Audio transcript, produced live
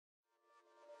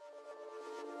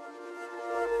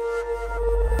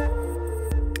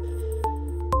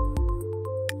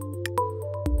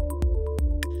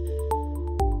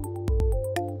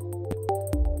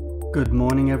Good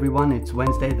morning everyone, it's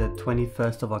Wednesday the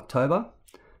 21st of October.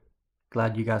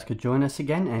 Glad you guys could join us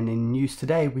again, and in news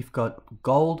today we've got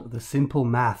Gold, the Simple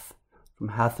Math from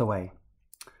Hathaway.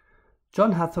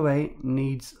 John Hathaway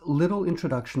needs little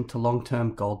introduction to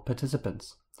long-term gold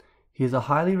participants. He is a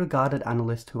highly regarded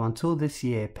analyst who until this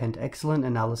year penned excellent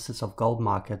analysis of gold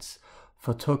markets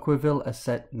for Tocqueville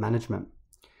Asset Management.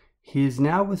 He is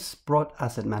now with Sprott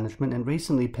Asset Management and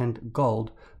recently penned Gold,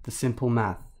 the Simple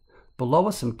Math. Below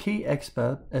are some key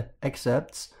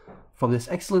excerpts from this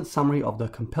excellent summary of the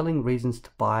compelling reasons to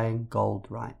buy gold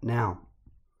right now.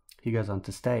 He goes on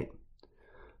to state,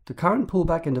 the current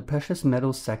pullback in the precious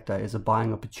metals sector is a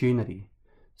buying opportunity.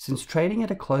 Since trading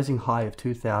at a closing high of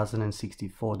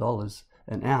 $2,064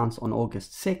 an ounce on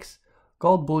August 6,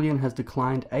 gold bullion has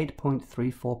declined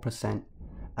 8.34%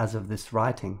 as of this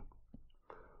writing.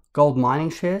 Gold mining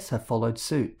shares have followed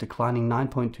suit, declining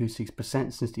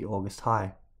 9.26% since the August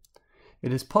high.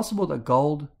 It is possible that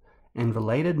gold and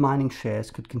related mining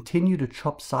shares could continue to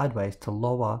chop sideways to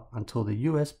lower until the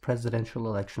US presidential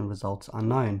election results are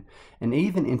known, and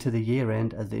even into the year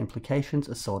end as the implications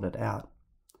are sorted out.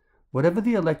 Whatever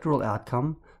the electoral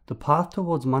outcome, the path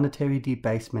towards monetary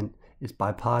debasement is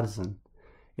bipartisan.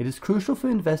 It is crucial for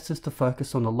investors to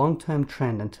focus on the long-term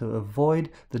trend and to avoid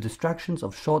the distractions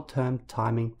of short-term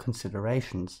timing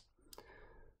considerations.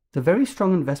 The very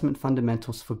strong investment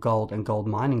fundamentals for gold and gold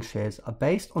mining shares are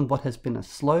based on what has been a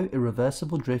slow,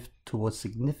 irreversible drift towards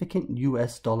significant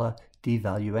US dollar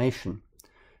devaluation.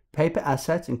 Paper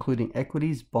assets, including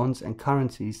equities, bonds, and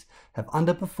currencies, have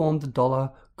underperformed the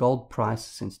dollar gold price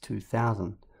since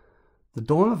 2000, the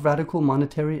dawn of radical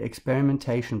monetary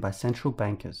experimentation by central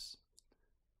bankers.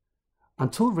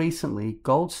 Until recently,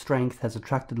 gold's strength has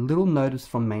attracted little notice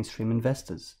from mainstream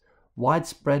investors.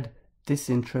 Widespread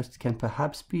disinterest can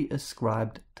perhaps be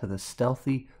ascribed to the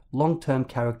stealthy, long-term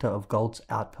character of gold's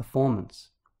outperformance.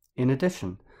 In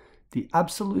addition, the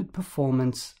absolute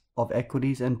performance of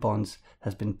equities and bonds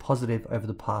has been positive over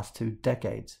the past 2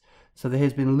 decades, so there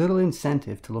has been little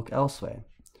incentive to look elsewhere.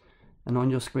 And on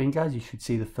your screen, guys, you should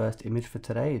see the first image for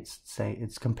today.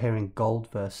 It's comparing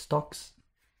gold versus stocks,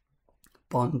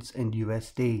 bonds, and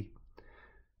USD.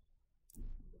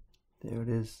 There it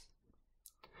is.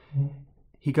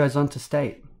 He goes on to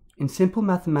state, in simple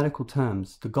mathematical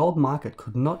terms, the gold market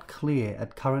could not clear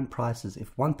at current prices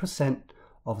if 1%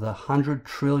 of the 100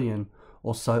 trillion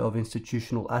or so of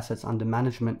institutional assets under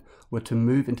management were to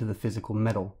move into the physical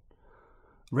metal.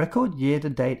 Record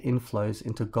year-to-date inflows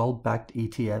into gold-backed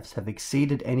ETFs have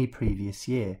exceeded any previous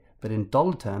year, but in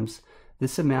dollar terms,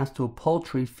 this amounts to a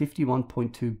paltry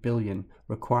 $51.2 billion,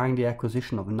 requiring the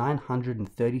acquisition of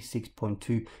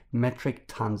 936.2 metric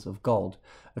tons of gold,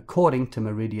 according to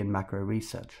Meridian Macro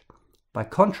Research. By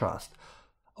contrast,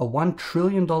 a $1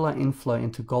 trillion inflow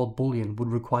into gold bullion would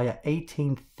require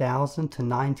 18,000 to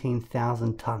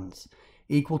 19,000 tons,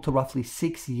 equal to roughly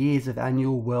 6 years of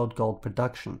annual world gold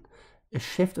production. A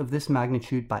shift of this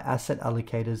magnitude by asset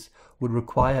allocators would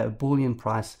require a bullion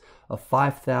price of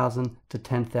 $5,000 to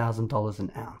 $10,000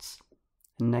 an ounce.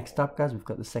 And next up, guys, we've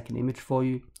got the second image for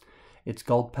you. It's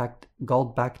gold-backed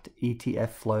ETF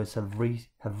flows have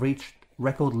reached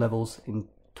record levels in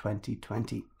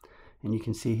 2020. And you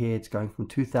can see here it's going from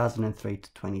 2003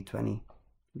 to 2020.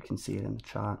 You can see it in the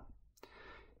chart.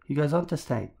 He goes on to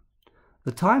state,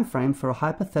 the time frame for a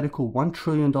hypothetical $1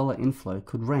 trillion inflow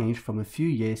could range from a few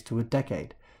years to a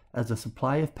decade as the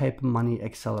supply of paper money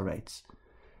accelerates.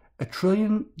 A $1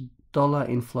 trillion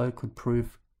inflow could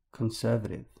prove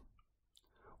conservative.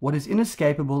 What is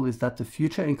inescapable is that the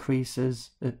future increase in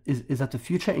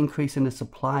the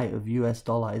supply of US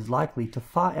dollar is likely to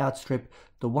far outstrip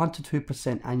the 1 to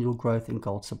 2% annual growth in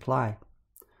gold supply.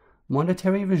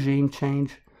 Monetary regime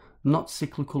change, not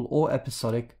cyclical or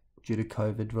episodic, due to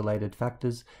COVID-related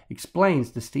factors,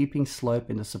 explains the steepening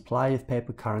slope in the supply of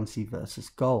paper currency versus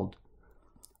gold.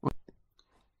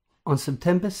 On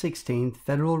September 16th,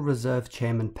 Federal Reserve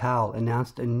Chairman Powell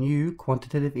announced a new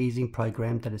quantitative easing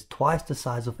program that is twice the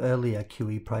size of earlier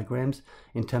QE programs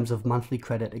in terms of monthly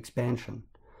credit expansion.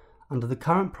 Under the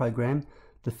current program,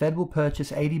 the Fed will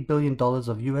purchase $80 billion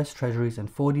of US Treasuries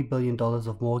and $40 billion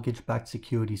of mortgage-backed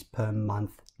securities per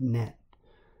month net.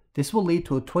 This will lead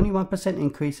to a 21%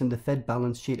 increase in the Fed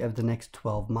balance sheet over the next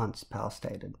 12 months, Powell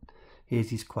stated. Here's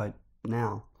his quote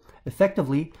now.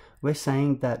 Effectively, we're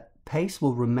saying that pace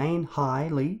will remain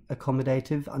highly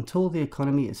accommodative until the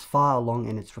economy is far along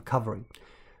in its recovery.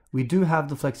 We do have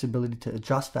the flexibility to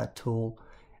adjust that tool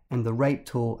and the rate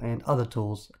tool and other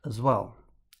tools as well.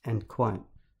 End quote.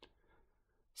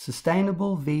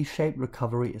 Sustainable V-shaped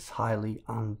recovery is highly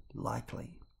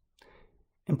unlikely.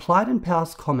 Implied in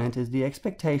Powell's comment is the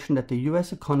expectation that the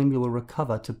US economy will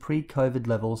recover to pre-COVID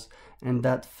levels and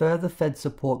that further Fed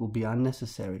support will be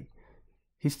unnecessary.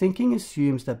 His thinking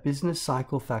assumes that business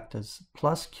cycle factors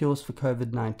plus cures for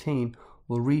COVID-19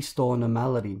 will restore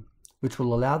normality, which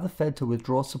will allow the Fed to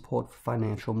withdraw support for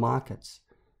financial markets.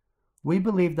 We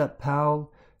believe that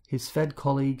Powell, his Fed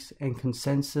colleagues, and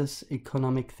consensus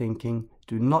economic thinking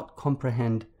do not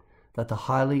comprehend that the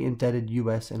highly indebted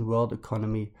US and world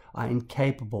economy are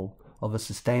incapable of a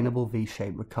sustainable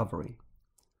V-shaped recovery.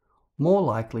 More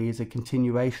likely is a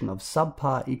continuation of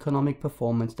subpar economic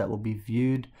performance that will be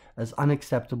viewed as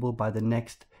unacceptable by the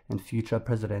next and future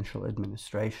presidential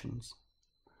administrations.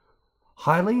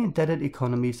 Highly indebted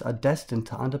economies are destined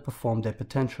to underperform their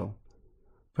potential.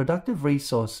 Productive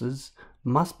resources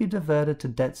must be diverted to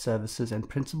debt services and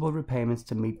principal repayments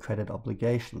to meet credit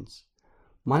obligations.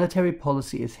 Monetary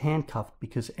policy is handcuffed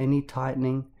because any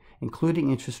tightening,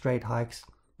 including interest rate hikes,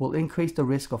 will increase the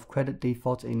risk of credit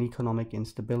defaults and economic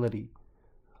instability.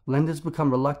 Lenders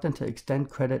become reluctant to extend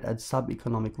credit at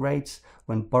sub-economic rates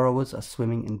when borrowers are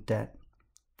swimming in debt.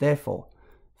 Therefore,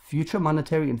 future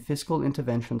monetary and fiscal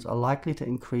interventions are likely to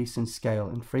increase in scale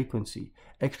and frequency.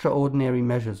 Extraordinary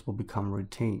measures will become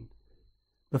routine.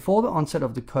 Before the onset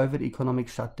of the COVID economic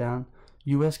shutdown,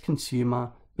 US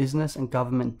consumer, business and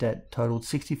government debt totaled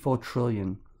 $64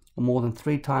 trillion, or more than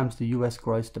 3 times the US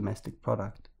gross domestic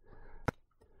product.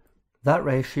 That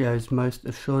ratio is most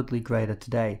assuredly greater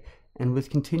today, and with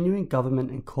continuing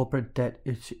government and corporate debt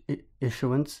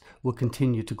issuance will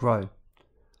continue to grow.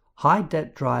 High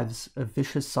debt drives a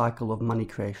vicious cycle of money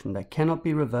creation that cannot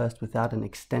be reversed without an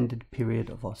extended period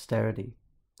of austerity.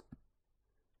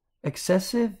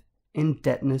 Excessive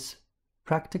indebtedness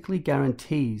practically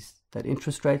guarantees that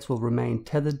interest rates will remain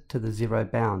tethered to the zero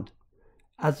bound.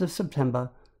 As of September,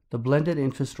 the blended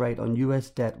interest rate on US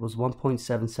debt was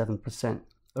 1.77%,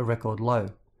 a record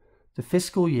low. The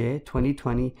fiscal year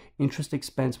 2020 interest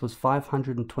expense was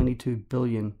 $522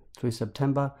 billion through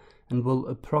September and will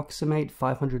approximate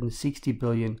 $560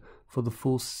 billion for the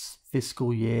full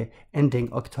fiscal year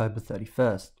ending October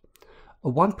 31st. A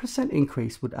 1%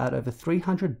 increase would add over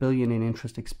 $300 billion in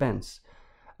interest expense.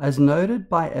 As noted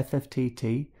by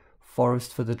FFTT,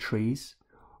 Forest for the Trees,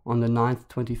 on the 9th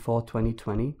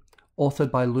 24/2020,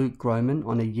 authored by Luke Groman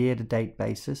on a year-to-date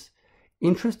basis,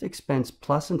 interest expense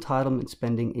plus entitlement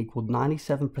spending equaled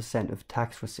 97% of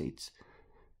tax receipts.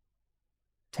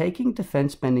 Taking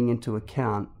defense spending into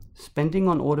account, spending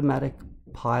on automatic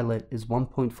pilot is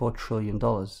 $1.4 trillion.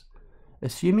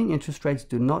 Assuming interest rates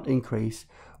do not increase,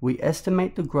 we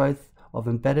estimate the growth of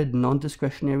embedded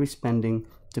non-discretionary spending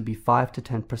to be 5 to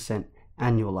 10%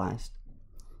 annualized.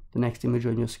 The next image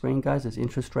on your screen, guys, is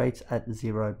interest rates at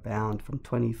zero bound from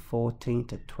 2014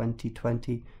 to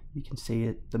 2020. You can see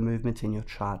it, the movement in your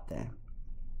chart there.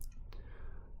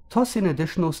 Toss in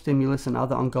additional stimulus and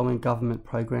other ongoing government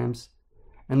programs,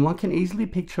 and one can easily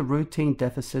picture routine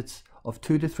deficits of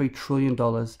 $2 to $3 trillion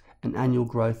and annual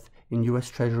growth in US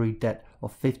Treasury debt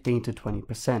of 15 to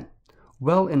 20%,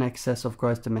 well in excess of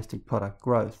gross domestic product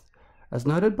growth. As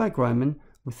noted by Groman,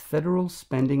 with federal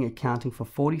spending accounting for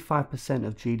 45%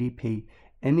 of GDP,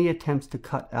 any attempts to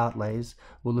cut outlays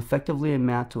will effectively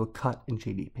amount to a cut in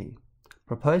GDP.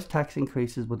 Proposed tax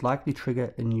increases would likely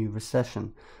trigger a new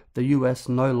recession. The US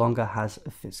no longer has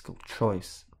a fiscal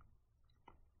choice.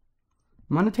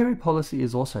 Monetary policy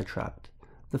is also trapped.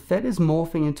 The Fed is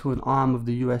morphing into an arm of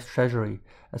the US Treasury,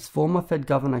 as former Fed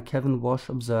Governor Kevin Walsh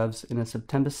observes in a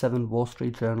September 7 Wall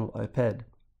Street Journal op-ed.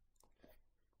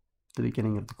 The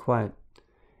beginning of the quote.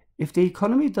 If the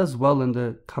economy does well in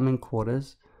the coming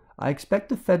quarters, I expect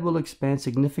the Fed will expand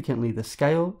significantly the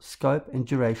scale, scope, and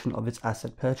duration of its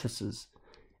asset purchases.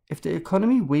 If the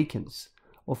economy weakens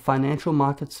or financial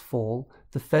markets fall,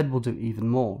 the Fed will do even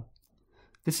more.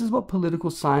 This is what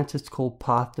political scientists call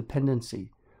path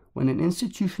dependency. When an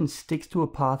institution sticks to a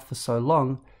path for so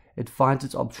long, it finds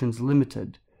its options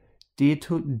limited,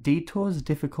 detours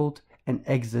difficult, and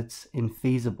exits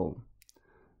infeasible.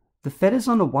 The Fed is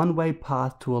on a one-way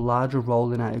path to a larger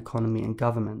role in our economy and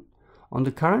government. On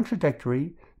the current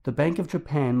trajectory, the Bank of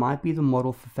Japan might be the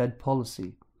model for Fed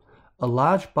policy, a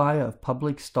large buyer of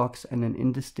public stocks and an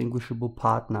indistinguishable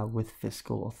partner with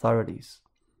fiscal authorities.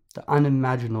 The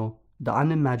unimaginable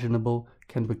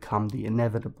can become the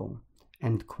inevitable.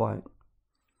 End quote.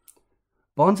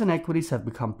 Bonds and equities have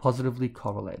become positively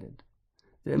correlated.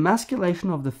 The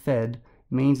emasculation of the Fed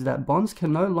means that bonds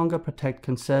can no longer protect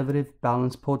conservative,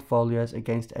 balanced portfolios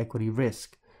against equity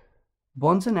risk.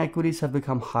 Bonds and equities have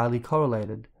become highly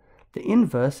correlated. The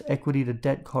inverse equity to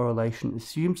debt correlation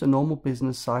assumes a normal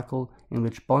business cycle in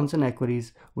which bonds and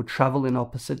equities would travel in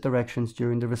opposite directions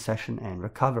during the recession and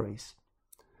recoveries.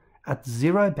 At the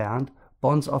zero bound,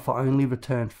 bonds offer only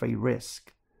return-free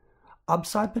risk.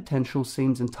 Upside potential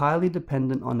seems entirely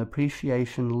dependent on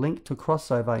appreciation linked to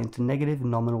crossover into negative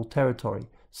nominal territory,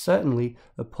 certainly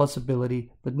a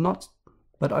possibility,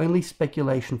 but only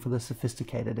speculation for the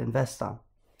sophisticated investor.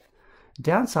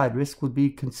 Downside risk would be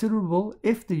considerable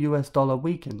if the US dollar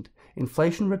weakened,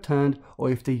 inflation returned, or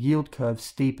if the yield curve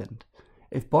steepened.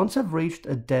 If bonds have reached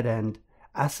a dead end,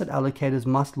 asset allocators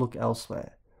must look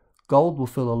elsewhere. Gold will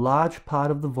fill a large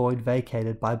part of the void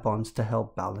vacated by bonds to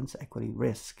help balance equity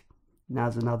risk.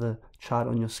 Now's another chart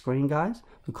on your screen, guys.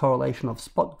 The correlation of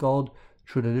spot gold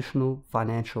to traditional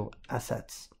financial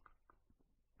assets.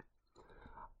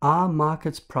 Are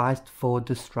markets priced for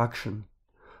destruction?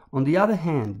 On the other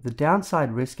hand, the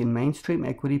downside risk in mainstream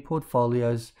equity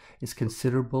portfolios is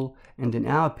considerable and, in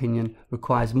our opinion,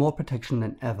 requires more protection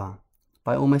than ever.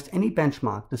 By almost any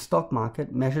benchmark, the stock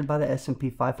market, measured by the S&P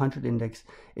 500 index,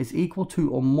 is equal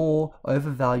to or more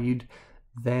overvalued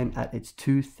than at its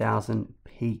 2000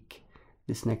 peak.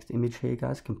 This next image here,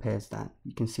 guys, compares that.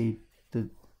 You can see the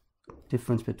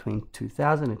difference between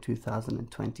 2000 and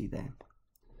 2020 there.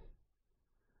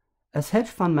 As hedge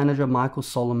fund manager Michael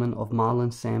Solomon of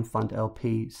Marlin Sam Fund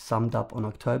LP summed up on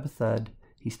October 3rd,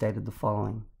 he stated the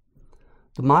following: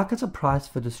 "The markets are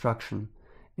priced for destruction.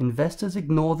 Investors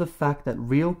ignore the fact that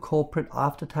real corporate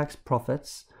after-tax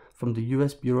profits from the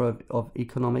US Bureau of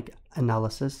Economic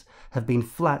Analysis have been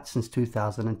flat since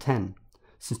 2010.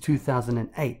 Since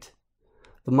 2008,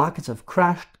 the markets have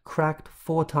cracked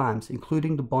 4 times,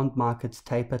 including the bond market's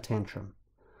taper tantrum.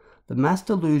 The mass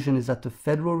delusion is that the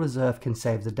Federal Reserve can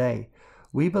save the day.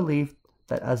 We believe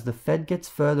that as the Fed gets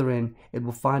further in, it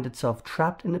will find itself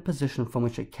trapped in a position from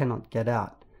which it cannot get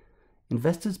out.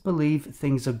 Investors believe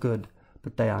things are good,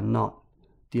 but they are not.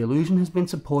 The illusion has been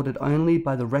supported only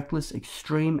by the reckless,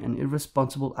 extreme, and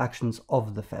irresponsible actions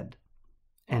of the Fed."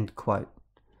 End quote.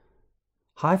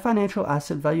 High financial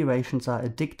asset valuations are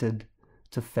addicted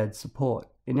to Fed support.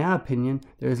 In our opinion,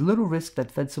 there is little risk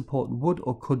that Fed support would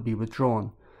or could be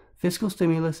withdrawn. Fiscal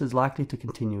stimulus is likely to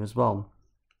continue as well.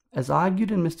 As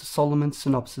argued in Mr. Solomon's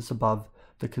synopsis above,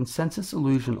 the consensus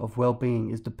illusion of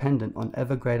well-being is dependent on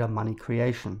ever greater money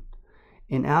creation.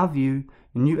 In our view,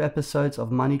 new episodes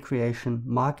of money creation,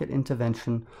 market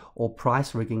intervention, or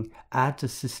price rigging add to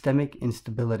systemic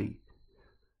instability.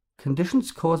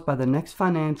 Conditions caused by the next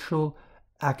financial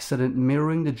accident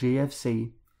mirroring the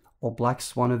GFC, or black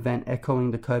swan event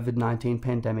echoing the COVID-19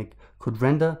 pandemic, could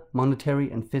render monetary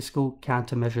and fiscal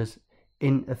countermeasures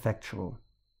ineffectual.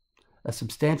 A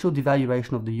substantial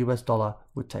devaluation of the US dollar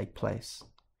would take place.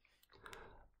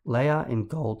 Layer in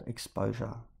gold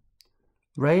exposure.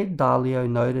 Ray Dalio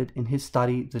noted in his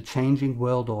study, The Changing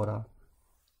World Order,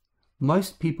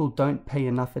 "Most people don't pay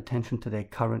enough attention to their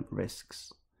current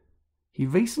risks." He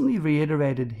recently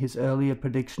reiterated his earlier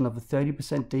prediction of a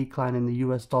 30% decline in the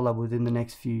US dollar within the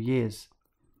next few years.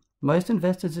 Most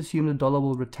investors assume the dollar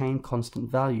will retain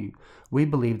constant value. We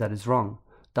believe that is wrong.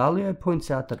 Dalio points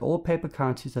out that all paper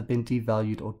currencies have been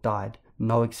devalued or died,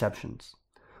 no exceptions.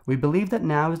 We believe that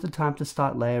now is the time to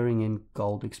start layering in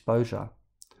gold exposure,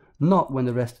 not when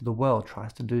the rest of the world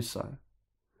tries to do so.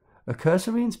 A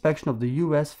cursory inspection of the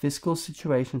US fiscal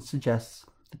situation suggests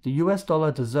that the US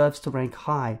dollar deserves to rank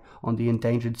high on the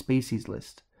endangered species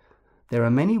list. There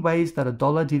are many ways that a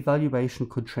dollar devaluation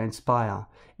could transpire: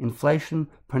 inflation,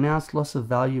 pronounced loss of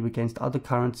value against other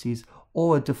currencies,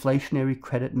 or a deflationary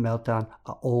credit meltdown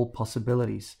are all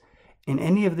possibilities. In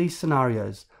any of these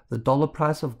scenarios, the dollar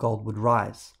price of gold would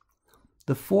rise.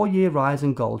 The 4-year rise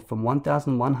in gold from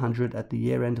 1,100 at the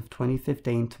year end of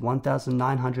 2015 to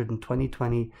 1,900 in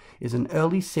 2020 is an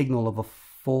early signal of a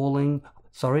failing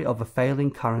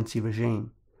currency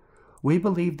regime. We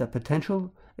believe that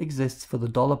potential exists for the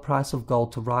dollar price of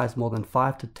gold to rise more than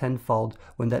 5 to 10-fold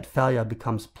when that failure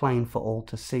becomes plain for all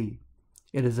to see.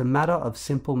 It is a matter of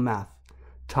simple math.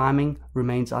 Timing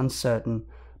remains uncertain,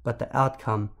 but the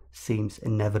outcome seems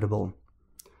inevitable.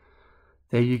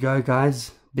 There you go,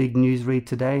 guys. Big news read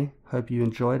today. Hope you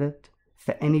enjoyed it.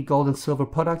 For any gold and silver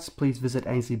products, please visit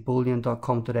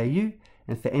ainslieBullion.com.au,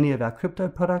 and for any of our crypto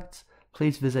products,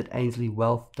 please visit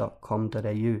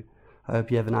ainsliewealth.com.au. I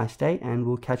hope you have a nice day, and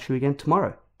we'll catch you again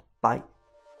tomorrow. Bye.